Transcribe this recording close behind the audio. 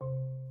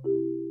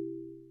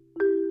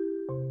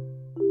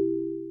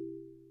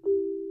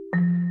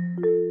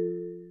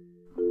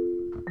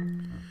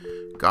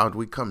God,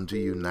 we come to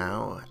you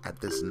now at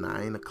this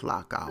 9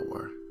 o'clock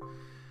hour.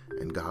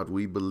 And God,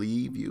 we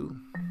believe you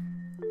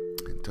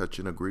and touch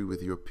and agree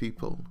with your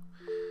people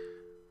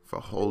for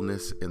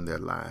wholeness in their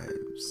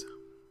lives.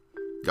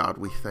 God,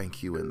 we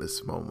thank you in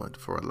this moment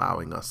for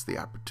allowing us the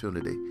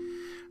opportunity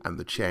and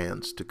the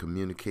chance to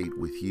communicate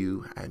with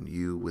you and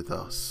you with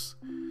us.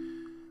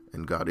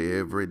 And God,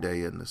 every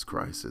day in this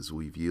crisis,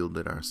 we've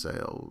yielded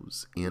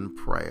ourselves in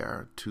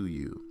prayer to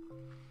you,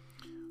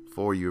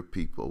 for your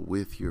people,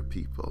 with your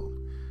people,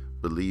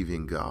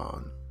 believing,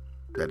 God,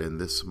 that in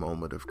this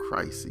moment of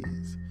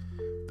crises,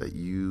 that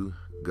you,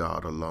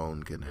 God,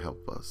 alone can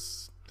help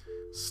us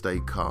stay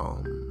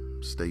calm,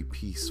 stay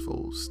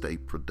peaceful, stay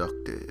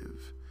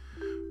productive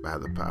by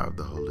the power of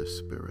the Holy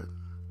Spirit.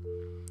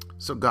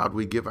 So, God,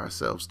 we give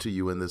ourselves to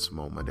you in this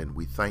moment, and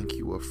we thank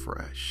you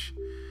afresh.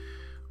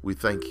 We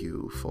thank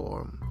you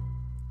for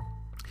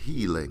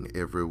healing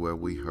everywhere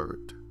we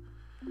hurt.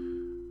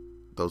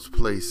 Those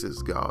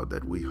places, God,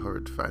 that we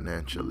hurt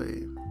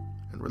financially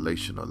and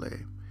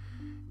relationally,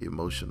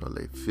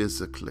 emotionally,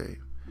 physically.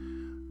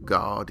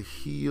 God,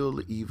 heal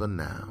even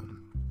now.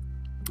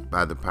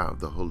 By the power of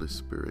the Holy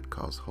Spirit,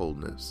 cause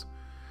wholeness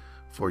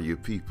for your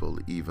people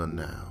even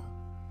now.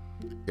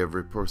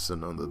 Every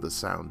person under the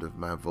sound of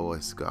my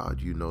voice, God,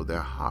 you know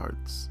their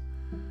hearts.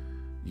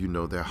 You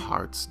know their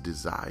heart's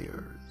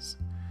desires.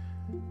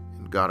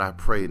 And God, I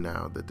pray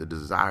now that the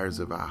desires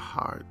of our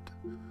heart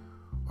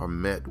are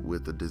met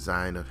with the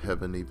design of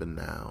heaven even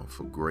now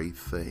for great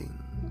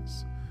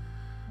things.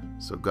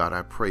 So God,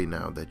 I pray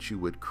now that you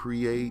would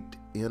create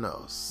in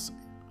us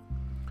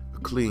a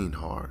clean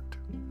heart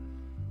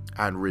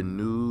and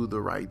renew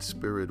the right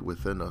spirit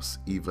within us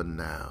even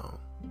now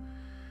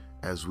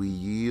as we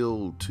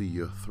yield to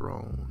your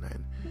throne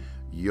and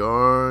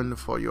yearn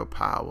for your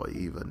power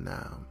even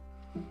now.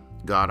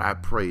 God, I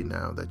pray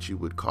now that you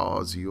would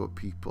cause your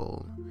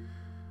people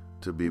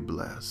to be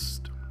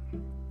blessed.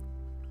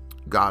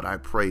 God, I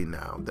pray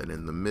now that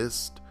in the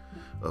midst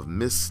of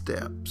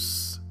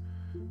missteps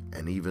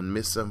and even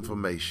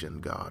misinformation,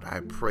 God,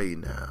 I pray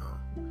now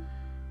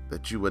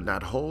that you would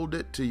not hold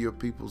it to your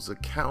people's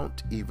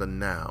account even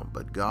now,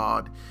 but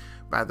God,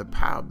 by the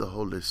power of the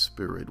Holy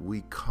Spirit,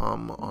 we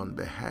come on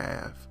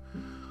behalf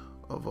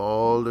of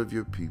all of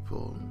your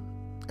people,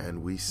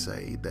 and we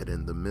say that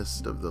in the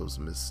midst of those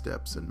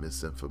missteps and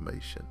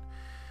misinformation,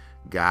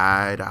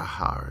 guide our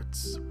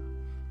hearts,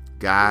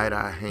 guide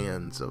our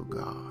hands, oh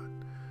God.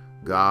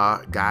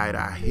 God, guide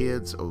our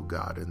heads, oh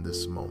God, in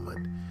this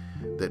moment,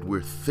 that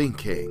we're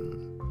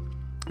thinking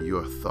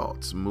your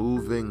thoughts,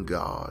 moving,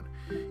 God,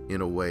 in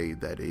a way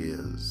that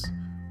is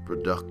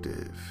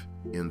productive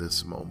in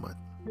this moment.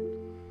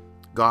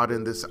 God,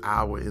 in this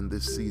hour, in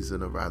this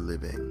season of our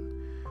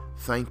living,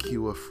 thank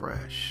you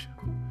afresh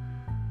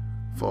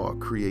for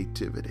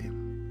creativity.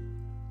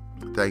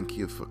 Thank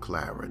you for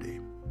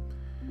clarity.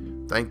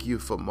 Thank you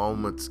for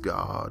moments,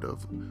 God,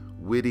 of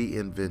witty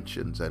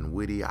inventions and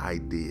witty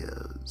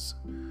ideas.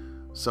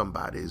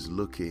 Somebody's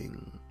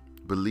looking,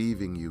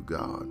 believing you,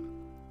 God,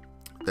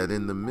 that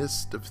in the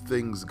midst of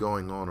things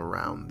going on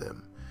around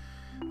them,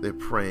 they're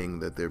praying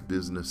that their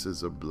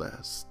businesses are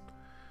blessed.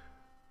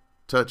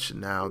 Touch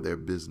now their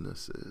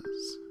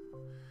businesses.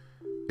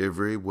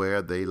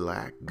 Everywhere they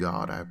lack,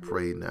 God, I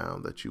pray now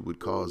that you would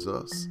cause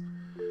us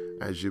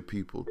as your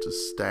people to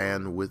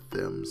stand with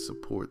them,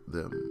 support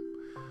them,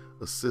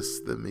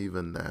 assist them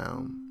even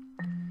now.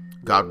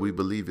 God, we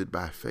believe it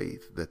by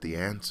faith that the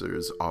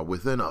answers are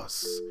within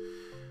us.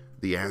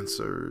 The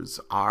answers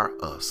are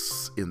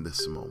us in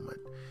this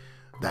moment,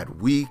 that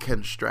we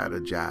can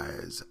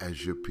strategize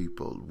as your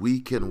people.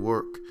 We can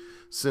work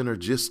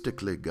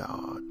synergistically,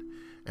 God,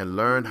 and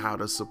learn how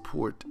to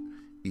support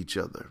each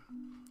other,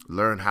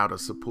 learn how to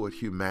support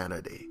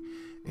humanity.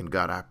 And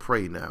God, I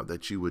pray now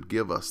that you would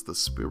give us the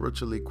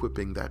spiritual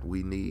equipping that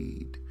we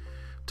need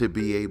to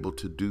be able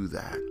to do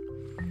that,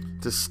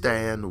 to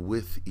stand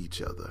with each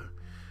other,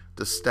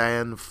 to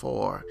stand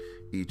for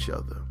each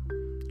other.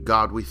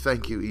 God, we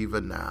thank you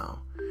even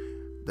now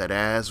that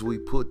as we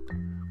put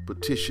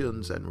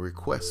petitions and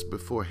requests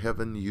before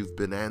heaven, you've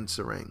been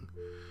answering,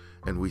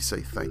 and we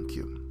say thank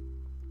you.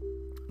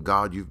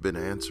 God, you've been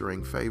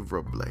answering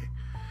favorably,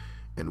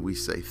 and we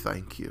say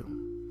thank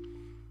you.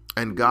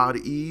 And God,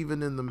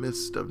 even in the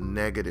midst of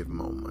negative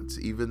moments,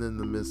 even in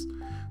the midst,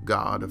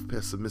 God, of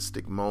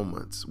pessimistic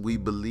moments, we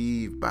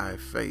believe by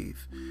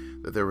faith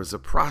that there is a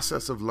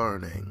process of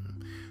learning,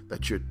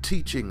 that you're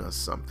teaching us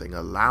something,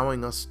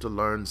 allowing us to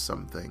learn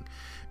something.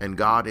 And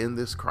God, in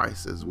this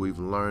crisis, we've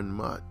learned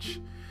much.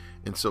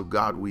 And so,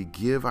 God, we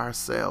give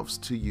ourselves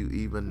to you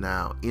even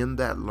now in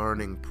that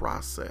learning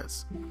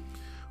process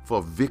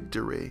for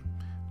victory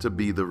to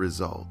be the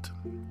result.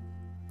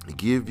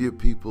 Give your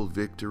people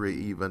victory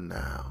even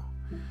now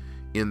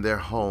in their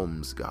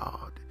homes,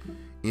 God,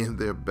 in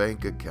their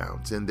bank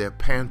accounts, in their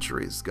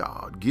pantries,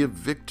 God. Give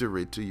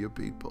victory to your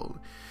people.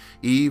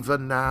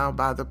 Even now,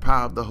 by the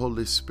power of the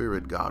Holy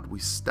Spirit, God, we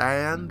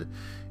stand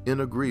in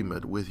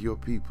agreement with your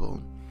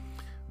people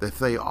that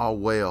they are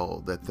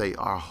well, that they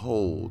are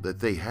whole, that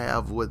they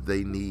have what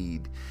they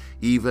need.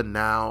 Even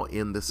now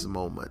in this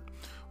moment,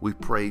 we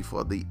pray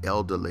for the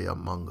elderly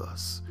among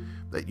us,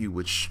 that you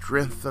would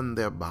strengthen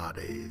their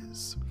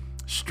bodies,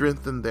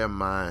 strengthen their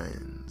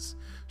minds,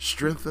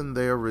 strengthen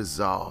their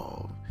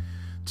resolve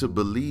to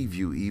believe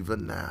you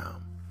even now.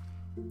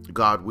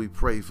 God, we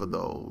pray for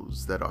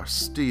those that are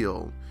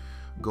still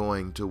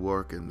going to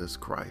work in this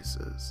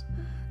crisis.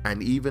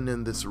 And even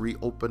in this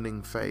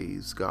reopening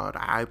phase, God,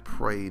 I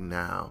pray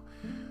now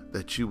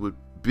that you would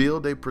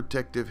build a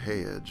protective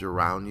hedge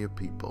around your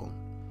people.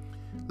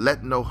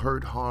 Let no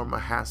hurt, harm, or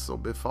hassle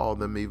befall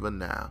them even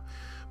now,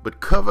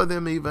 but cover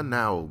them even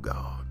now, O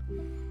God.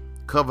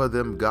 Cover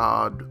them,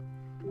 God,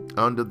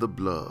 under the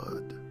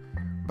blood.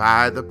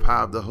 By the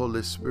power of the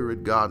Holy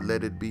Spirit, God,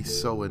 let it be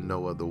so in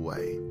no other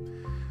way.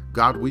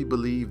 God, we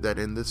believe that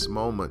in this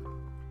moment,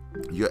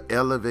 you're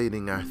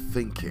elevating our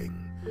thinking.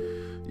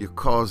 You're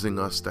causing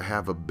us to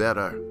have a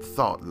better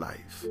thought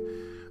life.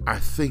 Our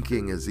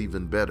thinking is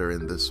even better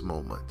in this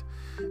moment.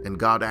 And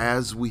God,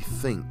 as we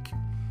think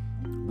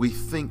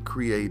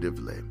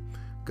creatively.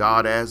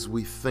 God, as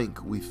we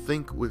think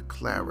with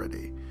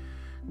clarity.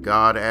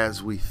 God,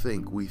 as we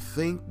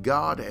think,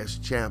 God, as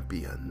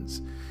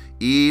champions,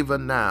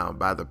 even now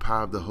by the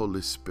power of the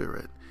Holy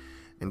Spirit.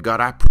 And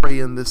God, I pray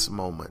in this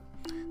moment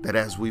that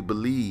as we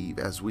believe,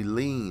 as we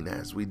lean,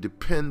 as we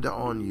depend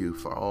on you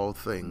for all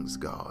things,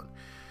 God,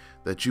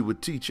 that you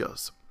would teach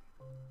us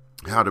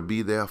how to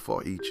be there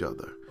for each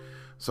other.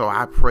 So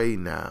I pray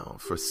now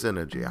for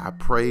synergy. I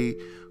pray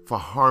for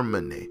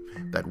harmony,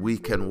 that we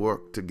can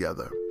work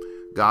together.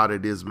 God,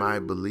 it is my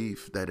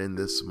belief that in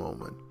this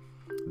moment,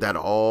 that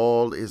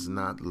all is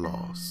not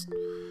lost.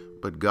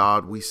 But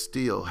God, we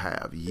still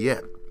have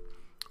yet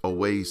a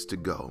ways to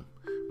go,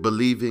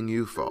 believing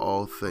you for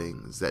all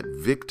things, that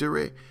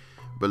victory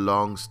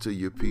belongs to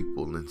your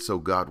people. And so,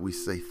 God, we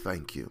say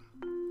thank you.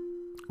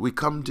 We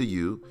come to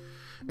you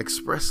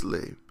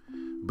expressly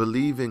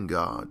believing,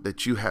 God,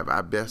 that you have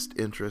our best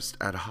interest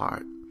at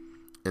heart.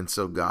 And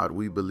so, God,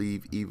 we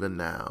believe even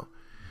now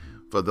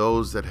for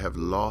those that have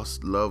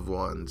lost loved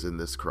ones in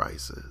this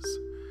crisis,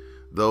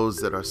 those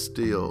that are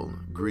still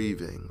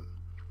grieving,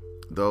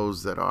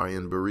 those that are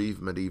in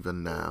bereavement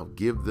even now,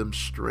 give them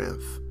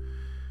strength.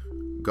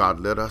 God,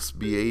 let us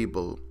be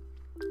able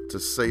to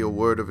say a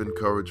word of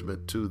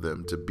encouragement to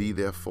them, to be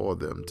there for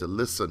them, to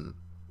listen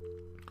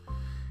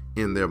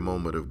in their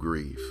moment of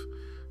grief.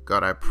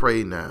 God, I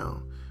pray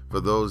now for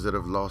those that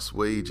have lost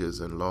wages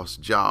and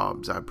lost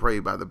jobs. I pray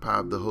by the power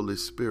of the Holy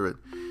Spirit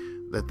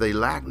that they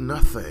lack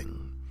nothing.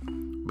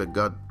 But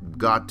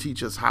God,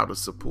 teach us how to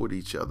support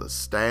each other,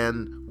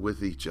 stand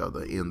with each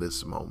other in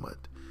this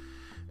moment.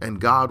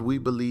 And God, we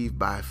believe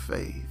by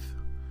faith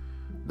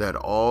that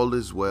all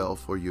is well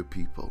for your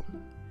people,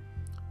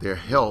 their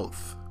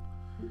health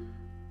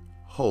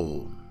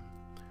whole.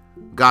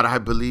 God, I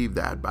believe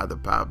that by the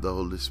power of the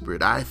Holy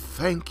Spirit. I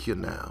thank you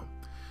now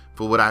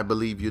for what I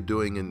believe you're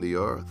doing in the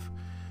earth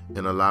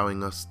and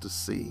allowing us to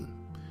see.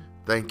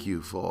 Thank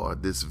you for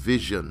this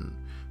vision.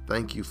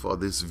 Thank you for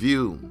this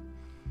view.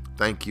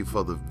 Thank you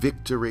for the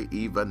victory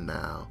even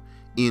now.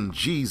 In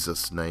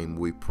Jesus' name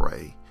we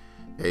pray.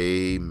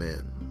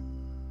 Amen.